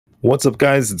What's up,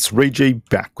 guys? It's Rey-Jay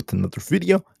back with another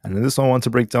video, and in this one I want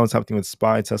to break down what's happening with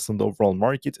SPY, Tesla, and the overall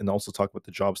market, and also talk about the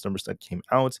jobs numbers that came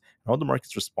out and how the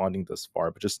market's responding thus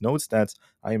far. But just note that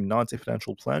I am not a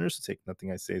financial planner, so take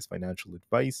nothing I say as financial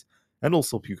advice. And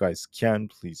also, if you guys can,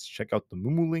 please check out the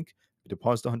Moomoo link. If you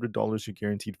deposit $100, you're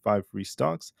guaranteed 5 free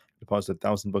stocks. Deposit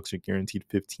 $1,000, you're guaranteed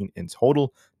 15 in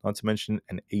total, not to mention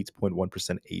an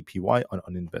 8.1% APY on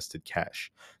uninvested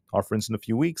cash. Offer ends in a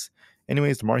few weeks.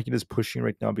 Anyways, the market is pushing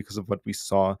right now because of what we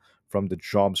saw from the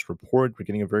jobs report. We're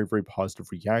getting a very, very positive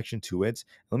reaction to it.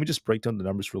 Let me just break down the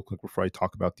numbers real quick before I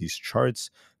talk about these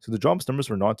charts. So the jobs numbers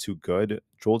were not too good.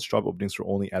 JOLTS job openings were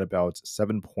only at about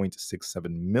 7.67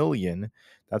 million.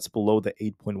 That's below the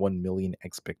 8.1 million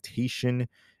expectation.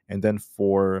 And then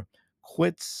for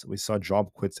quits, we saw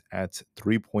job quits at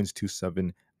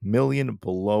 3.27 million,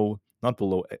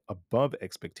 above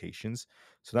expectations.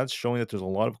 So that's showing that there's a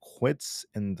lot of quits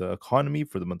in the economy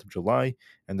for the month of July,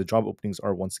 and the job openings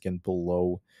are once again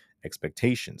below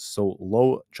expectations. So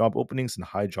low job openings and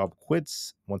high job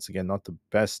quits, once again, not the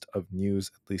best of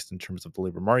news, at least in terms of the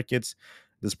labor markets.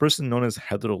 This person known as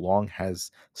Heather Long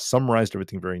has summarized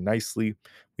everything very nicely.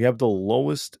 We have the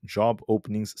lowest job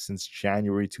openings since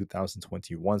January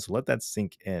 2021. So let that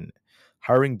sink in.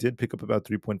 Hiring did pick up about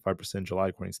 3.5% in July,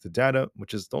 according to the data,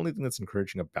 which is the only thing that's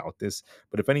encouraging about this.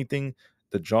 But if anything,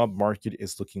 the job market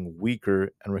is looking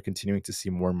weaker and we're continuing to see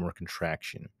more and more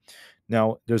contraction.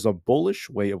 Now, there's a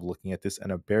bullish way of looking at this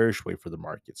and a bearish way for the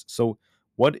markets. So,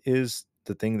 what is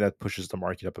the thing that pushes the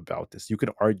market up about this? You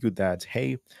could argue that,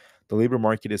 hey, the labor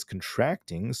market is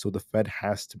contracting, so the Fed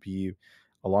has to be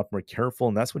a lot more careful.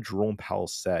 And that's what Jerome Powell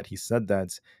said. He said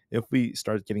that if we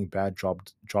start getting bad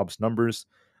jobs numbers,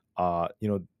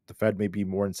 the Fed may be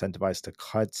more incentivized to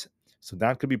cut. So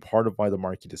that could be part of why the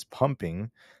market is pumping.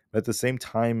 But at the same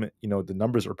time, the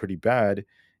numbers are pretty bad,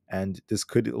 and this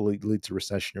could lead to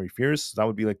recessionary fears. So that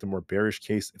would be like the more bearish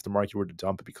case. If the market were to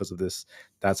dump because of this,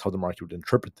 that's how the market would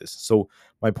interpret this. So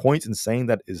my point in saying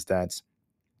that is that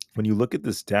when you look at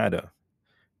this data,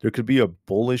 there could be a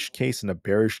bullish case and a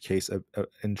bearish case, an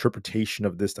interpretation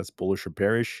of this that's bullish or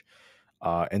bearish.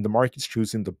 And the market's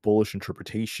choosing the bullish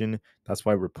interpretation. That's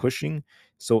why we're pushing.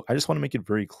 So I just want to make it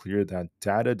very clear that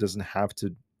data doesn't have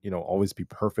to, always be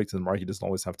perfect, and the market doesn't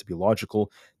always have to be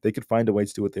logical. They could find a way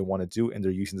to do what they want to do, and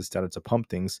they're using this data to pump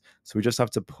things. So we just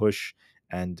have to push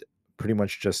and pretty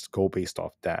much just go based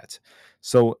off that.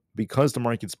 So because the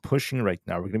market's pushing right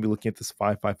now, we're going to be looking at this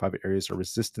 555 areas of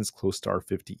resistance close to our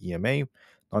 50 EMA,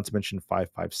 not to mention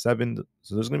 557.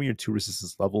 So there's going to be your two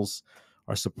resistance levels.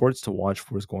 Our supports to watch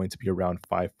for is going to be around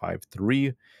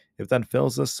 553. If that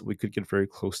fails us, we could get very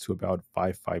close to about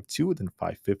 552, then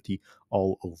 550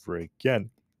 all over again.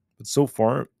 But so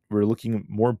far, we're looking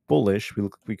more bullish.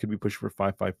 We could be pushing for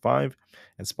 555,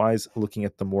 and SPY's looking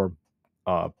at the more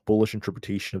bullish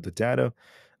interpretation of the data.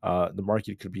 The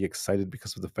market could be excited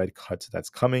because of the Fed cut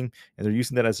that's coming, and they're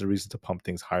using that as a reason to pump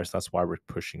things higher. So that's why we're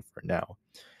pushing for now.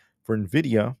 For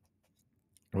Nvda,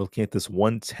 we're looking at this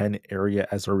 110 area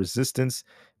as our resistance.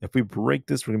 If we break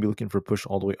this, we're going to be looking for a push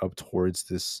all the way up towards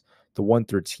the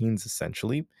 113s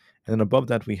essentially. And then above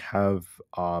that, we have,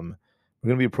 we're going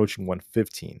to be approaching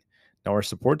 115. Now, our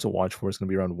support to watch for is going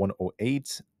to be around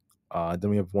 108. Then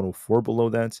we have 104 below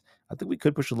that. I think we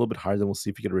could push a little bit higher. Then we'll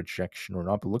see if we get a rejection or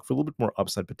not, but look for a little bit more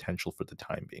upside potential for the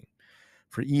time being.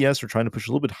 For ES, we're trying to push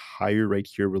a little bit higher right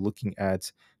here. We're looking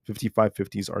at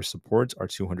 5550s, our support, our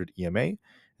 200 EMA,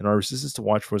 and our resistance to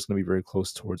watch for is going to be very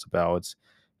close towards about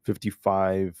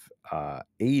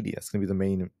 5580. That's going to be the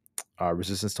main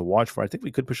resistance to watch for. I think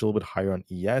we could push a little bit higher on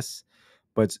ES,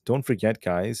 but don't forget,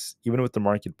 guys, even with the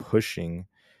market pushing,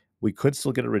 we could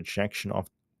still get a rejection off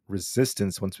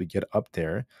resistance once we get up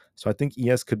there. So I think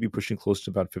ES could be pushing close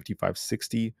to about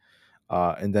 5560.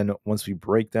 And then once we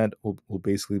break that, we'll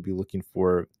basically be looking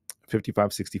for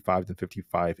 5565 then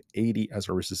 5580 as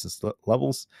our resistance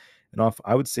levels. And off,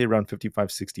 I would say around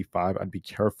 5565, I'd be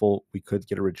careful. We could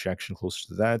get a rejection closer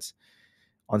to that.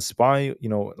 On SPY,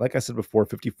 like I said before,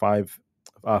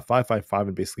 555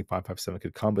 and basically 557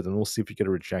 could come, but then we'll see if we get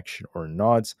a rejection or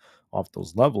not off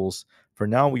those levels. For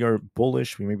now, we are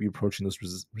bullish. We may be approaching those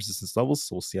resistance levels,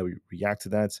 so we'll see how we react to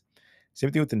that.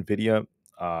 Same thing with Nvda.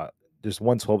 There's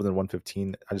 112 and then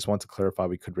 115. I just want to clarify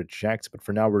we could reject, but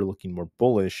for now we're looking more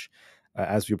bullish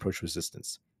as we approach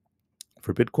resistance.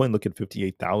 For Bitcoin, look at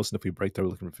 58,000. If we break that, we're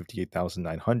looking for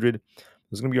 58,900.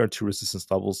 Those are going to be our two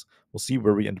resistance levels. We'll see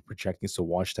where we end up rejecting, so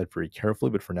watch that very carefully.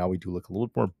 But for now, we do look a little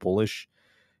bit more bullish.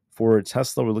 For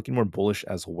Tesla, we're looking more bullish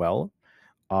as well.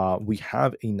 We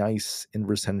have a nice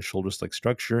inverse head and shoulders like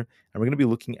structure, and we're going to be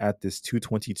looking at this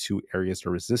 222 areas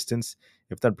of resistance.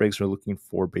 If that breaks, we're looking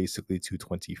for basically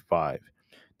 225.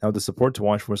 Now, the support to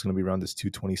watch for is going to be around this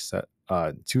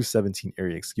 217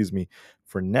 area,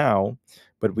 for now.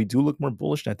 But we do look more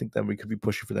bullish, and I think that we could be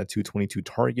pushing for that 222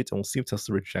 target, and we'll see if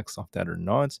Tesla rejects off that or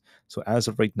not. So as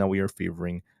of right now, we are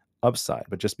favoring upside,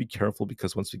 but just be careful,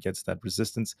 because once we get to that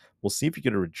resistance, we'll see if we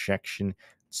get a rejection.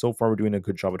 So far, we're doing a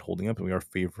good job at holding up, and we are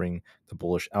favoring the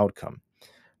bullish outcome.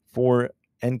 For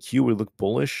NQ, we look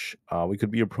bullish. We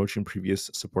could be approaching previous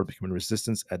support becoming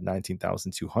resistance at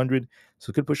 19,200.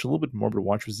 So it could push a little bit more, but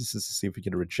watch resistance to see if we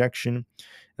get a rejection.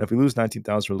 And if we lose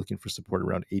 19,000, we're looking for support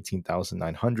around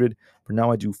 18,900. For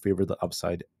now, I do favor the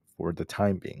upside for the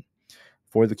time being.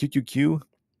 For the QQQ,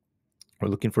 we're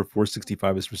looking for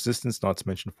 465 as resistance, not to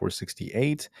mention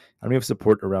 468. And we have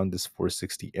support around this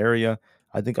 460 area.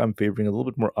 I think I'm favoring a little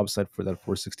bit more upside for that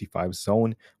 465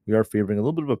 zone. We are favoring a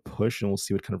little bit of a push, and we'll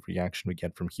see what kind of reaction we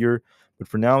get from here. But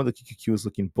for now, the QQQ is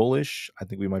looking bullish. I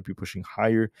think we might be pushing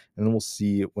higher, and then we'll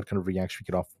see what kind of reaction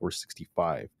we get off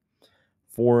 465.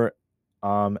 For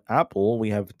Aapl, we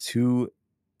have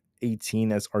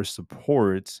 218 as our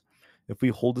support. If we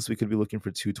hold this, we could be looking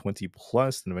for 220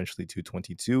 plus, and eventually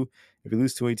 222. If we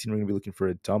lose 218, we're going to be looking for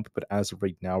a dump. But as of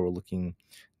right now, we're looking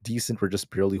decent. We're just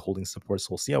barely holding support, so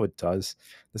we'll see how it does.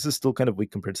 This is still kind of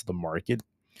weak compared to the market.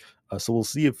 So we'll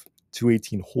see if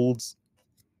 218 holds.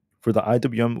 For the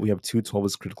IWM, we have 212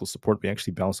 as critical support. We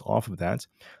actually bounce off of that.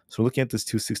 So we're looking at this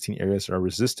 216 area as our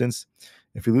resistance.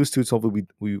 If we lose 212,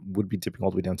 we would be dipping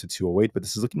all the way down to 208. But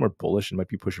this is looking more bullish and might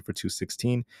be pushing for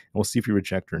 216. And we'll see if we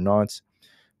reject or not.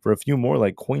 For a few more,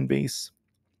 like Coinbase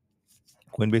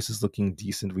is looking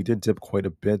decent. We did dip quite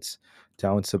a bit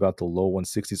down to about the low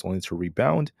 160s only to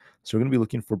rebound. So we're going to be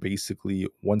looking for basically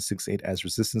 168 as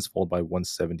resistance, followed by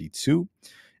 172. And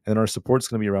then our support is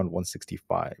going to be around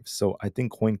 165. So I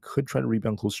think coin could try to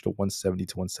rebound closer to 170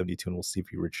 to 172, and we'll see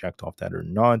if we reject off that or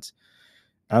not.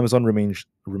 Amazon remains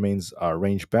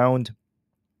range bound.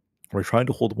 We're trying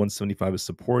to hold 175 as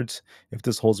support. If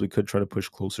this holds, we could try to push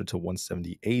closer to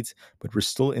 178, but we're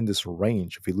still in this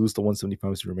range. If we lose the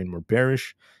 175s, we remain more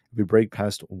bearish. If we break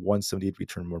past 178, we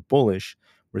turn more bullish.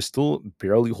 We're still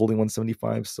barely holding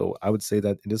 175, so I would say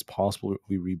that it is possible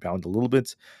we rebound a little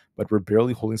bit, but we're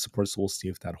barely holding support, so we'll see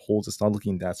if that holds. It's not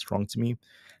looking that strong to me.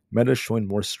 Meta is showing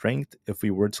more strength. If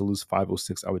we were to lose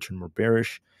 506, I would turn more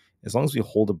bearish. As long as we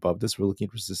hold above this, we're looking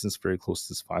at resistance very close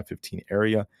to this 515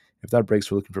 area. If that breaks,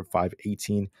 we're looking for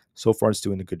 518. So far, it's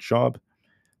doing a good job.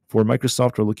 For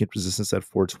Microsoft, we're looking at resistance at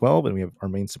 412, and we have our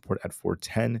main support at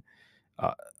 410.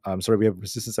 We have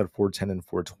resistance at 410 and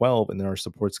 412, and then our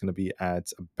support is going to be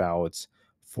at about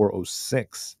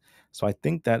 406. So I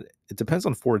think that it depends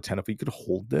on 410. If we could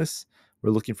hold this, we're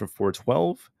looking for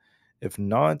 412. If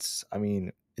not,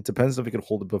 it depends if we could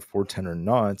hold it above 410 or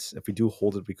not. If we do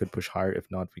hold it, we could push higher. If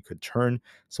not, we could turn.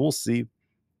 So we'll see.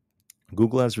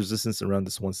 Google has resistance around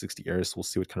this 160 area, so we'll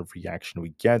see what kind of reaction we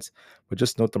get. But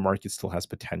just note the market still has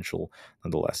potential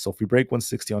nonetheless. So if we break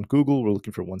 160 on Google, we're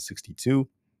looking for 162.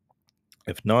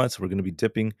 If not, we're going to be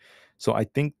dipping. So I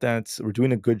think that we're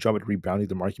doing a good job at rebounding.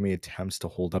 The market may attempt to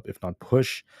hold up, if not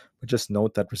push. But just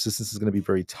note that resistance is going to be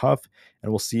very tough,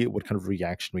 and we'll see what kind of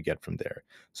reaction we get from there.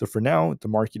 So for now, the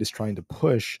market is trying to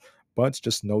push, but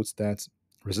just note that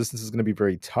resistance is going to be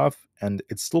very tough, and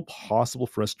it's still possible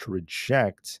for us to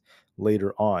reject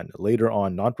later on. Later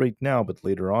on, not right now, but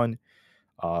later on.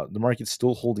 The market's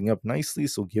still holding up nicely,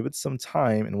 so give it some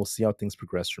time, and we'll see how things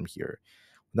progress from here.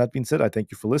 With that being said, I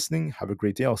thank you for listening. Have a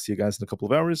great day. I'll see you guys in a couple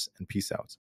of hours, and peace out.